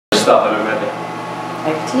start when I'm ready.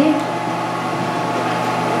 Over to you.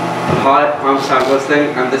 Hi, I'm Sam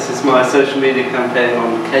Gosling and this is my social media campaign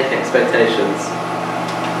on Cake Expectations.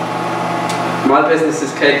 My business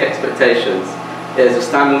is Cake Expectations. It is a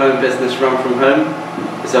standalone business run from home.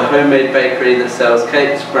 It's a homemade bakery that sells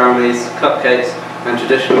cakes, brownies, cupcakes and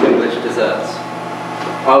traditional English desserts.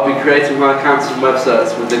 I'll be creating my accounts and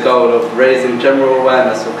websites with the goal of raising general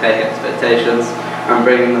awareness of Cake Expectations and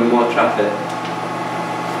bringing them more traffic.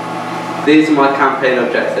 These are my campaign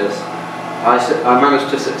objectives. I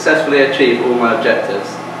managed to successfully achieve all my objectives.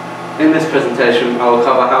 In this presentation I will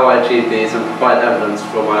cover how I achieved these and provide evidence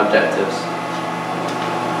for my objectives.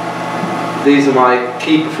 These are my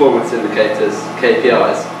key performance indicators,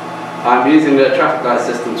 KPIs. I am using a traffic light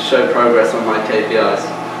system to show progress on my KPIs.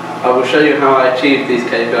 I will show you how I achieved these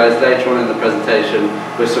KPIs later on in the presentation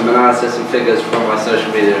with some analysis and figures from my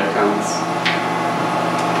social media accounts.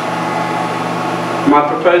 My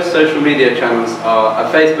proposed social media channels are a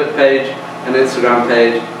Facebook page, an Instagram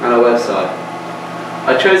page and a website.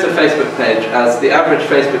 I chose a Facebook page as the average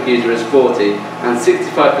Facebook user is 40 and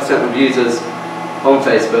 65% of users on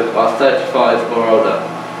Facebook are 35 or older.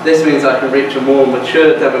 This means I can reach a more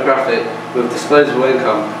mature demographic with disposable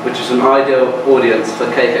income, which is an ideal audience for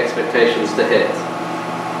Cake Expectations to hit.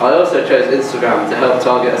 I also chose Instagram to help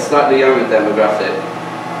target a slightly younger demographic,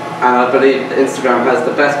 and I believe that Instagram has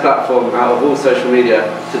the best platform out of all social media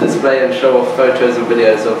to display and show off photos and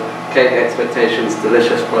videos of Cake Expectations'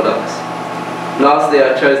 delicious products. Lastly,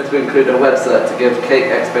 I chose to include a website to give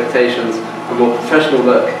Cake Expectations a more professional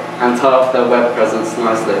look and tie off their web presence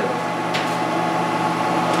nicely.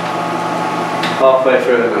 Halfway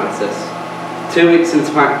through analysis. 2 weeks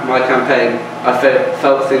into my campaign, I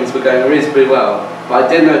felt things were going reasonably well, but I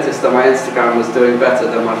did notice that my Instagram was doing better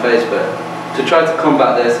than my Facebook. To try to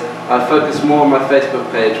combat this, I focused more on my Facebook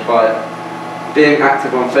page by being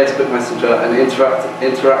active on Facebook Messenger and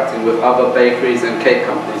interacting with other bakeries and cake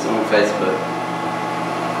companies on Facebook.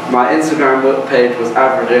 My Instagram page was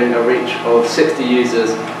averaging a reach of 60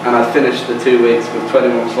 users and I finished the 2 weeks with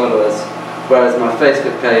 21 followers, whereas my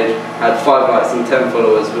Facebook page had 5 likes and 10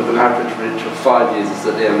 followers with an average reach of 5 users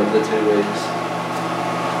at the end of the 2 weeks.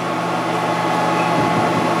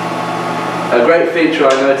 A great feature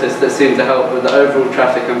I noticed that seemed to help with the overall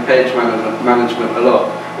traffic and page management a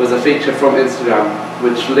lot was a feature from Instagram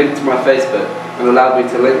which linked to my Facebook and allowed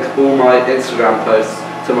me to link all my Instagram posts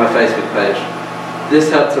to my Facebook page.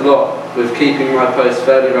 This helped a lot with keeping my posts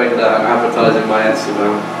fairly regular and advertising my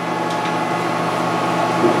Instagram.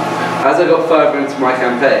 As I got further into my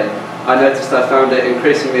campaign, I noticed I found it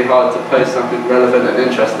increasingly hard to post something relevant and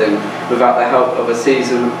interesting without the help of a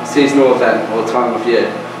seasonal event or time of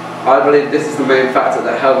year. I believe this is the main factor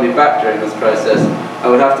that held me back during this process. I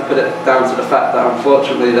would have to put it down to the fact that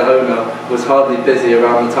unfortunately the owner was hardly busy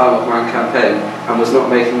around the time of my campaign and was not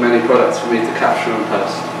making many products for me to capture and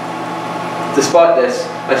post. Despite this,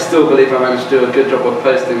 I still believe I managed to do a good job of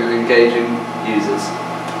posting and engaging users.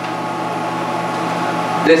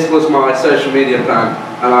 This was my social media plan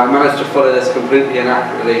and I managed to follow this completely and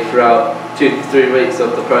accurately throughout 2 to 3 weeks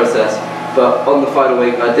of the process, but on the final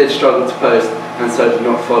week I did struggle to post and so did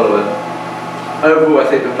not follow it. Overall, I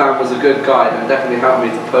think the plan was a good guide and definitely helped me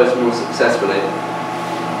to post more successfully.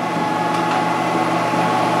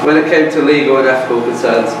 When it came to legal and ethical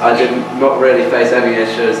concerns, I did not really face any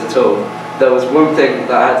issues at all. There was one thing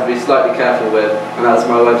that I had to be slightly careful with, and that was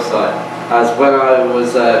my website, as when I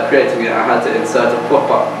was creating it I had to insert a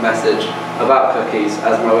pop-up message about cookies,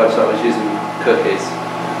 as my website was using cookies.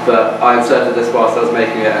 But I inserted this whilst I was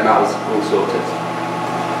making it and that was all sorted.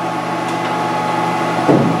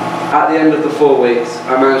 At the end of the 4 weeks,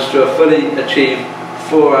 I managed to fully achieve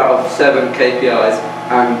 4 out of 7 KPIs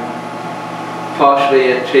and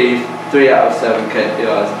partially achieve 3 out of 7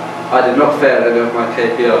 KPIs. I did not fail any of my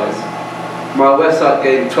KPIs. My website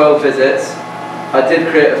gained 12 visits. I did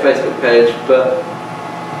create a Facebook page, but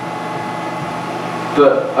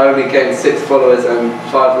I only gained 6 followers and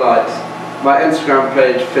 5 likes. My Instagram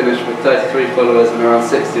page finished with 33 followers and around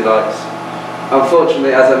 60 likes.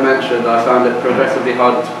 Unfortunately, as I mentioned, I found it progressively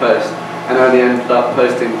harder to post and only ended up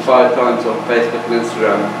posting 5 times on Facebook and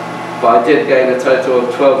Instagram. But I did gain a total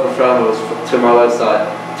of 12 referrals to my website,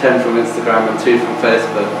 10 from Instagram and 2 from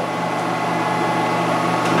Facebook.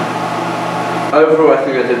 Overall, I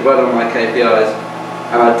think I did well on my KPIs,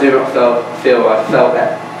 and I do not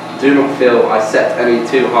feel I set any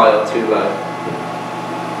too high or too low.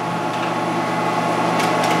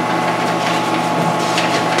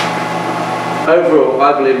 Overall,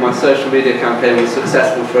 I believe my social media campaign was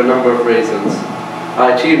successful for a number of reasons.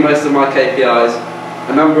 I achieved most of my KPIs,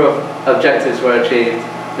 a number of objectives were achieved,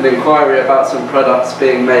 an inquiry about some products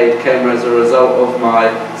being made came as a result of my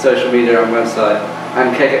social media and website,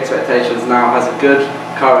 and Cake Expectations now has a good,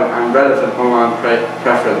 current and relevant online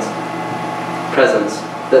presence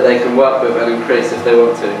that they can work with and increase if they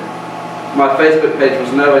want to. My Facebook page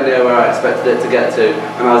was nowhere near where I expected it to get to,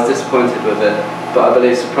 and I was disappointed with it, but I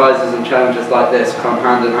believe surprises and challenges like this come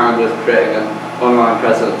hand in hand with creating an online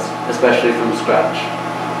presence, especially from scratch.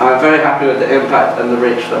 I'm very happy with the impact and the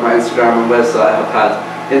reach that my Instagram and website have had.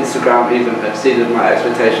 Instagram even exceeded my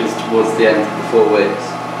expectations towards the end of the 4 weeks.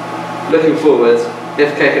 Looking forward,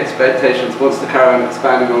 if Cake Expectations wants to carry on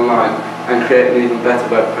expanding online and create an even better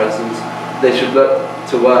web presence, they should look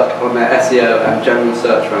to work on their SEO and general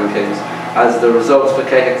search rankings, as the results for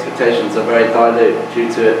Cake Expectations are very dilute due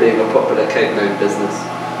to it being a popular cake name business.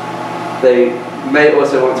 They may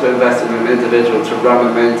also want to invest in an individual to run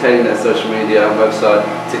and maintain their social media and website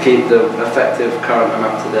to keep them effective, current and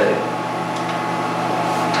up to date.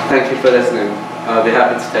 Thank you for listening. I'll be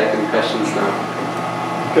happy to take any questions now.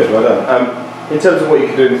 Good, well done. In terms of what you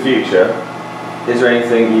could do in the future, is there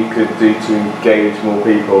anything you could do to engage more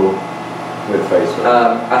people with Facebook?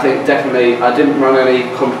 I think definitely, I didn't run any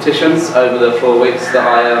competitions over the 4 weeks that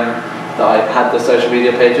I had the social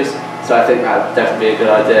media pages, so I think that would definitely be a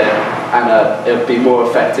good idea, and it would be more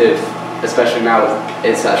effective, especially now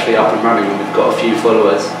it's actually up and running and we've got a few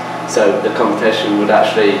followers, so the competition would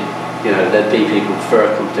actually, there'd be people for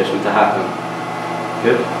a competition to happen.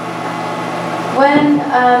 Good. When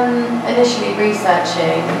initially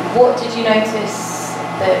researching, what did you notice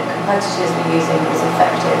that competitors were using was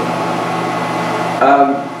effective?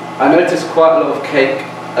 I noticed quite a lot of cake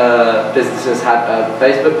businesses had a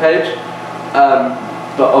Facebook page,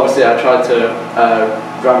 but obviously I tried to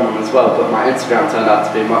run one as well, but my Instagram turned out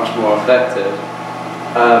to be much more effective,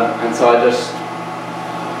 and so I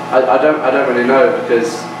don't really know,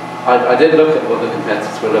 because I did look at what the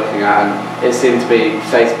competitors were looking at, and it seemed to be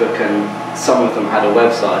Facebook, and some of them had a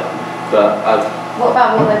website, but what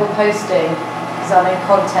about what they were posting? Because I know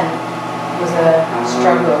content was a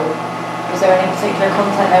struggle. Was there any particular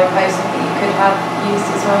content they were posting that you could have used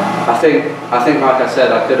as well? I think like I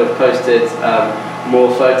said, I could have posted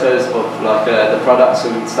more photos of the products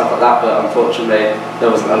and stuff like that, but unfortunately there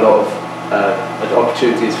wasn't a lot of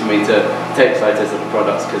opportunities for me to take photos of the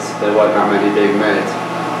products because there weren't that many being made.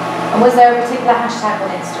 And was there a particular hashtag on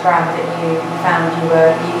Instagram that you found you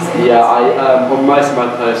were using? Yeah, on most of my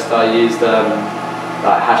posts I used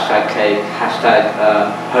like hashtag cake, hashtag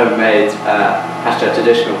homemade, hashtag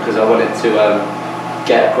traditional, because I wanted to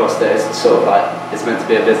get across that it's sort of like, it's meant to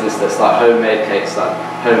be a business that's like homemade cakes, like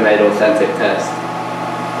homemade authentic taste.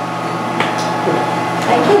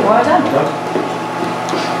 Thank you, well done.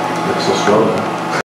 Looks so strong.